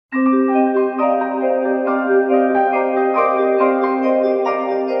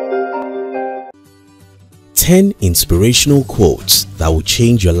10 inspirational quotes that will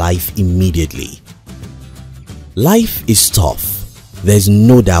change your life immediately. Life is tough, there's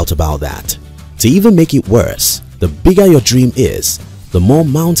no doubt about that. To even make it worse, the bigger your dream is, the more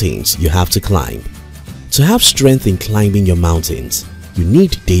mountains you have to climb. To have strength in climbing your mountains, you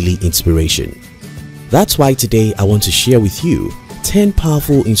need daily inspiration. That's why today I want to share with you 10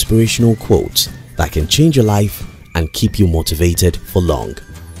 powerful inspirational quotes that can change your life and keep you motivated for long.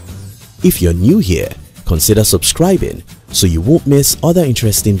 If you're new here, consider subscribing so you won't miss other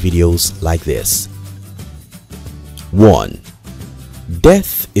interesting videos like this. 1.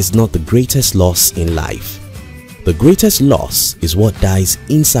 Death is not the greatest loss in life. The greatest loss is what dies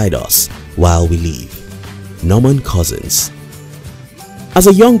inside us while we live. Norman Cousins. As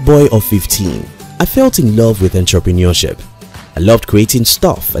a young boy of 15, I felt in love with entrepreneurship. I loved creating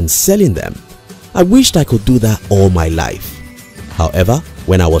stuff and selling them. I wished I could do that all my life. However,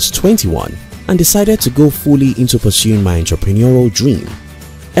 when I was 21 and decided to go fully into pursuing my entrepreneurial dream,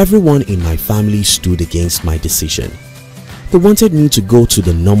 everyone in my family stood against my decision. They wanted me to go to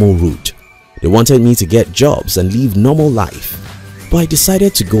the normal route. They wanted me to get jobs and live normal life. But I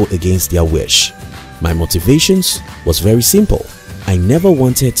decided to go against their wish. My motivations was very simple. I never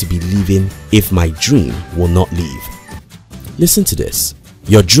wanted to be living if my dream will not live. Listen to this.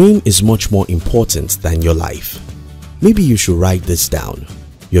 Your dream is much more important than your life. Maybe you should write this down.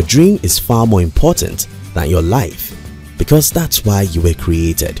 Your dream is far more important than your life because that's why you were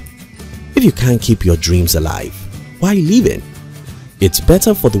created. If you can't keep your dreams alive, why living? It's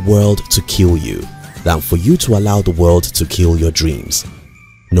better for the world to kill you than for you to allow the world to kill your dreams.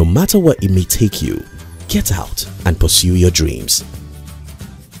 No matter what it may take you, get out and pursue your dreams.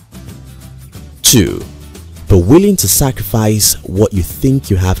 2. Be willing to sacrifice what you think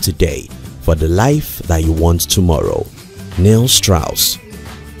you have today for the life that you want tomorrow. Neil Strauss.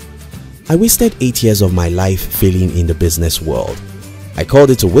 I wasted 8 years of my life failing in the business world. I called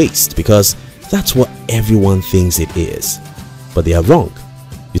it a waste because that's what everyone thinks it is. But they are wrong.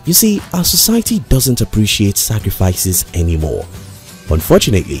 You see, our society doesn't appreciate sacrifices anymore.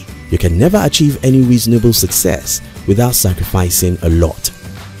 Unfortunately, you can never achieve any reasonable success without sacrificing a lot.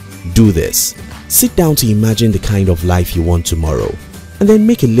 Do this. Sit down to imagine the kind of life you want tomorrow and then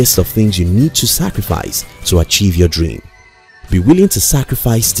make a list of things you need to sacrifice to achieve your dream. Be willing to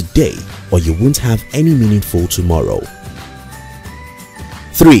sacrifice today or you won't have any meaningful tomorrow.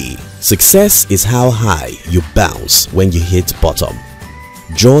 3. Success is how high you bounce when you hit bottom.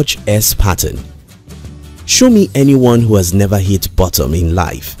 George S. Patton. Show me anyone who has never hit bottom in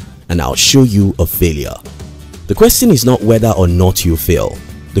life and I'll show you a failure. The question is not whether or not you fail.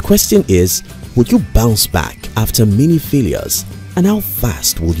 The question is, would you bounce back after many failures, and how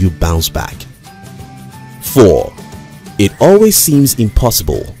fast will you bounce back? 4. It always seems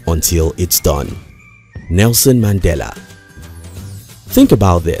impossible until it's done. Nelson Mandela. Think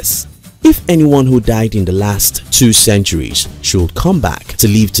about this. If anyone who died in the last 2 centuries should come back to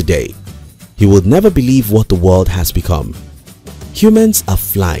live today, he would never believe what the world has become. Humans are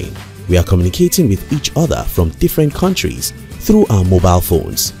flying. We are communicating with each other from different countries through our mobile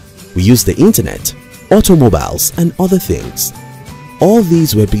phones. We use the internet, automobiles and other things. All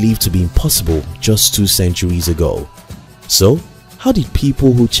these were believed to be impossible just 2 centuries ago. So, how did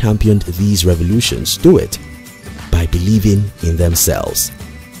people who championed these revolutions do it? By believing in themselves.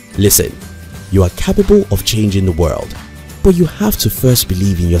 Listen, you are capable of changing the world, but you have to first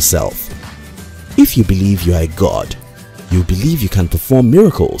believe in yourself. If you believe you are a god, you believe you can perform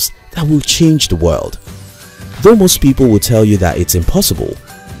miracles that will change the world. Though most people will tell you that it's impossible,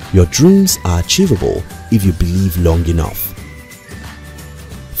 your dreams are achievable if you believe long enough.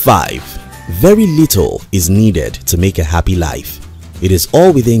 5. Very little is needed to make a happy life. It is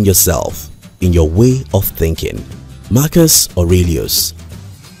all within yourself, in your way of thinking. Marcus Aurelius.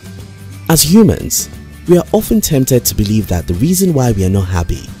 As humans, we are often tempted to believe that the reason why we are not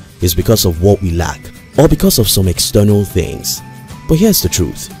happy is because of what we lack or because of some external things. But here's the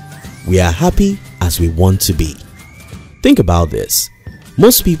truth. We are happy as we want to be. Think about this.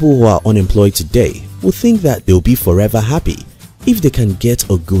 Most people who are unemployed today will think that they'll be forever happy if they can get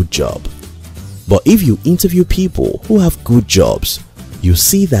a good job. But if you interview people who have good jobs, you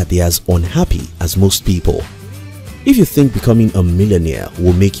see that they are as unhappy as most people. If you think becoming a millionaire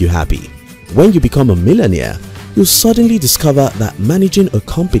will make you happy, when you become a millionaire, you'll suddenly discover that managing a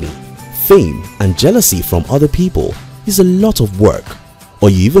company, fame and jealousy from other people is a lot of work. Or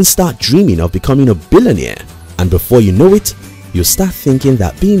you even start dreaming of becoming a billionaire, and before you know it, you start thinking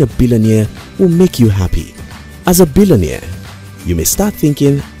that being a billionaire will make you happy. As a billionaire, you may start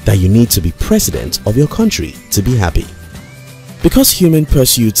thinking that you need to be president of your country to be happy. Because human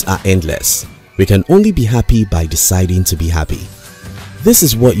pursuits are endless, We can only be happy by deciding to be happy. This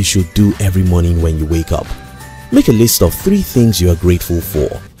is what you should do every morning when you wake up. Make a list of 3 things you are grateful for.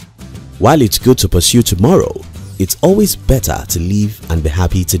 While it's good to pursue tomorrow, it's always better to live and be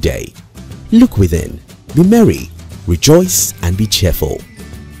happy today. Look within, be merry, rejoice and be cheerful.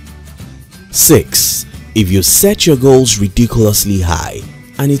 6. If you set your goals ridiculously high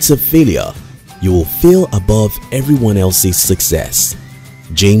and it's a failure, you will fail above everyone else's success.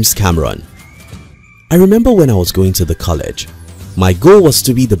 James Cameron. I remember when I was going to the college, my goal was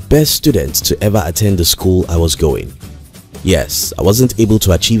to be the best student to ever attend the school I was going. Yes, I wasn't able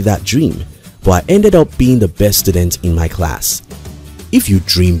to achieve that dream, but I ended up being the best student in my class. If you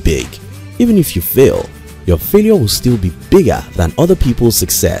dream big, even if you fail, your failure will still be bigger than other people's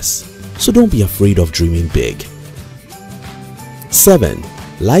success. So don't be afraid of dreaming big. 7.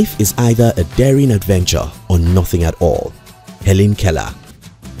 Life is either a daring adventure or nothing at all. Helen Keller.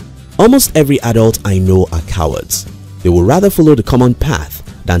 Almost every adult I know are cowards. They will rather follow the common path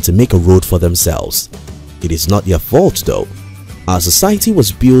than to make a road for themselves. It is not their fault though. Our society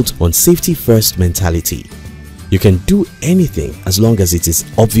was built on safety first mentality. You can do anything as long as it is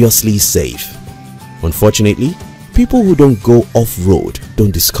obviously safe. Unfortunately, people who don't go off-road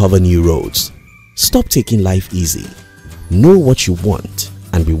don't discover new roads. Stop taking life easy. Know what you want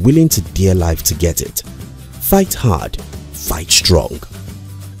and be willing to dare life to get it. Fight hard, fight strong.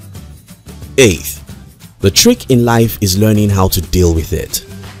 8. The trick in life is learning how to deal with it.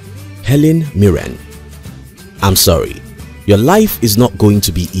 Helen Mirren. I'm sorry, your life is not going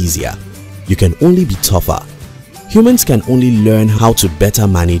to be easier. You can only be tougher. Humans can only learn how to better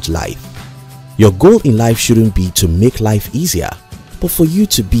manage life. Your goal in life shouldn't be to make life easier, but for you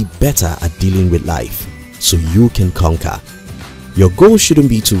to be better at dealing with life so you can conquer. Your goal shouldn't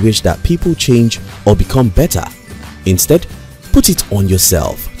be to wish that people change or become better. Instead, put it on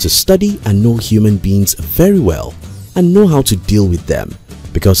yourself to study and know human beings very well and know how to deal with them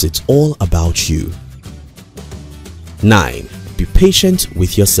because it's all about you. 9. Be patient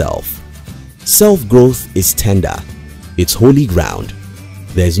with yourself. Self-growth is tender. It's holy ground.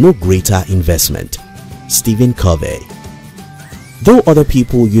 There is no greater investment. Stephen Covey. Though other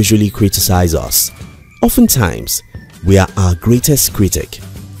people usually criticize us, oftentimes we are our greatest critic.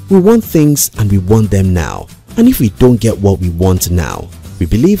 We want things and we want them now. And if we don't get what we want now, we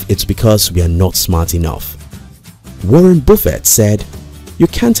believe it's because we are not smart enough. Warren Buffett said, "You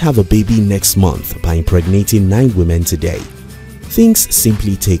can't have a baby next month by impregnating 9 women today." Things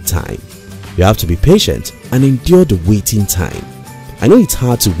simply take time. You have to be patient and endure the waiting time. I know it's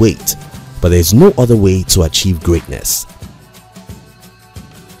hard to wait, but there's no other way to achieve greatness.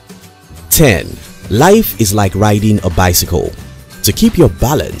 10. Life is like riding a bicycle. To keep your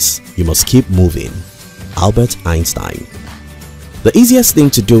balance, you must keep moving. Albert Einstein. The easiest thing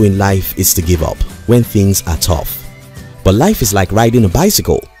to do in life is to give up when things are tough. But life is like riding a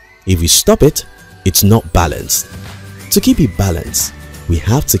bicycle. If you stop it, it's not balanced. To keep it balanced, we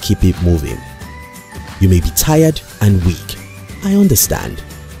have to keep it moving. You may be tired and weak. I understand.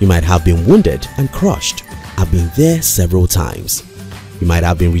 You might have been wounded and crushed. I've been there several times. You might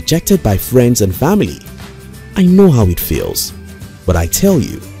have been rejected by friends and family. I know how it feels. But I tell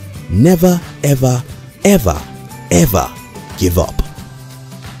you, never, ever, ever, ever give up.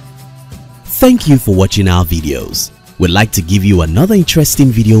 Thank you for watching our videos. We'd like to give you another interesting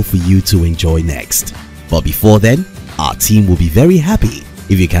video for you to enjoy next. But before then, our team will be very happy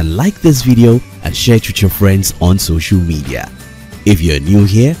if you can like this video and share it with your friends on social media. If you're new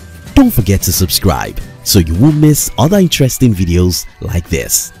here, don't forget to subscribe so you won't miss other interesting videos like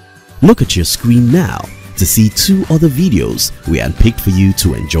this. Look at your screen now to see 2 other videos we handpicked for you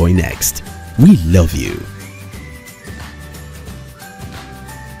to enjoy next. We love you.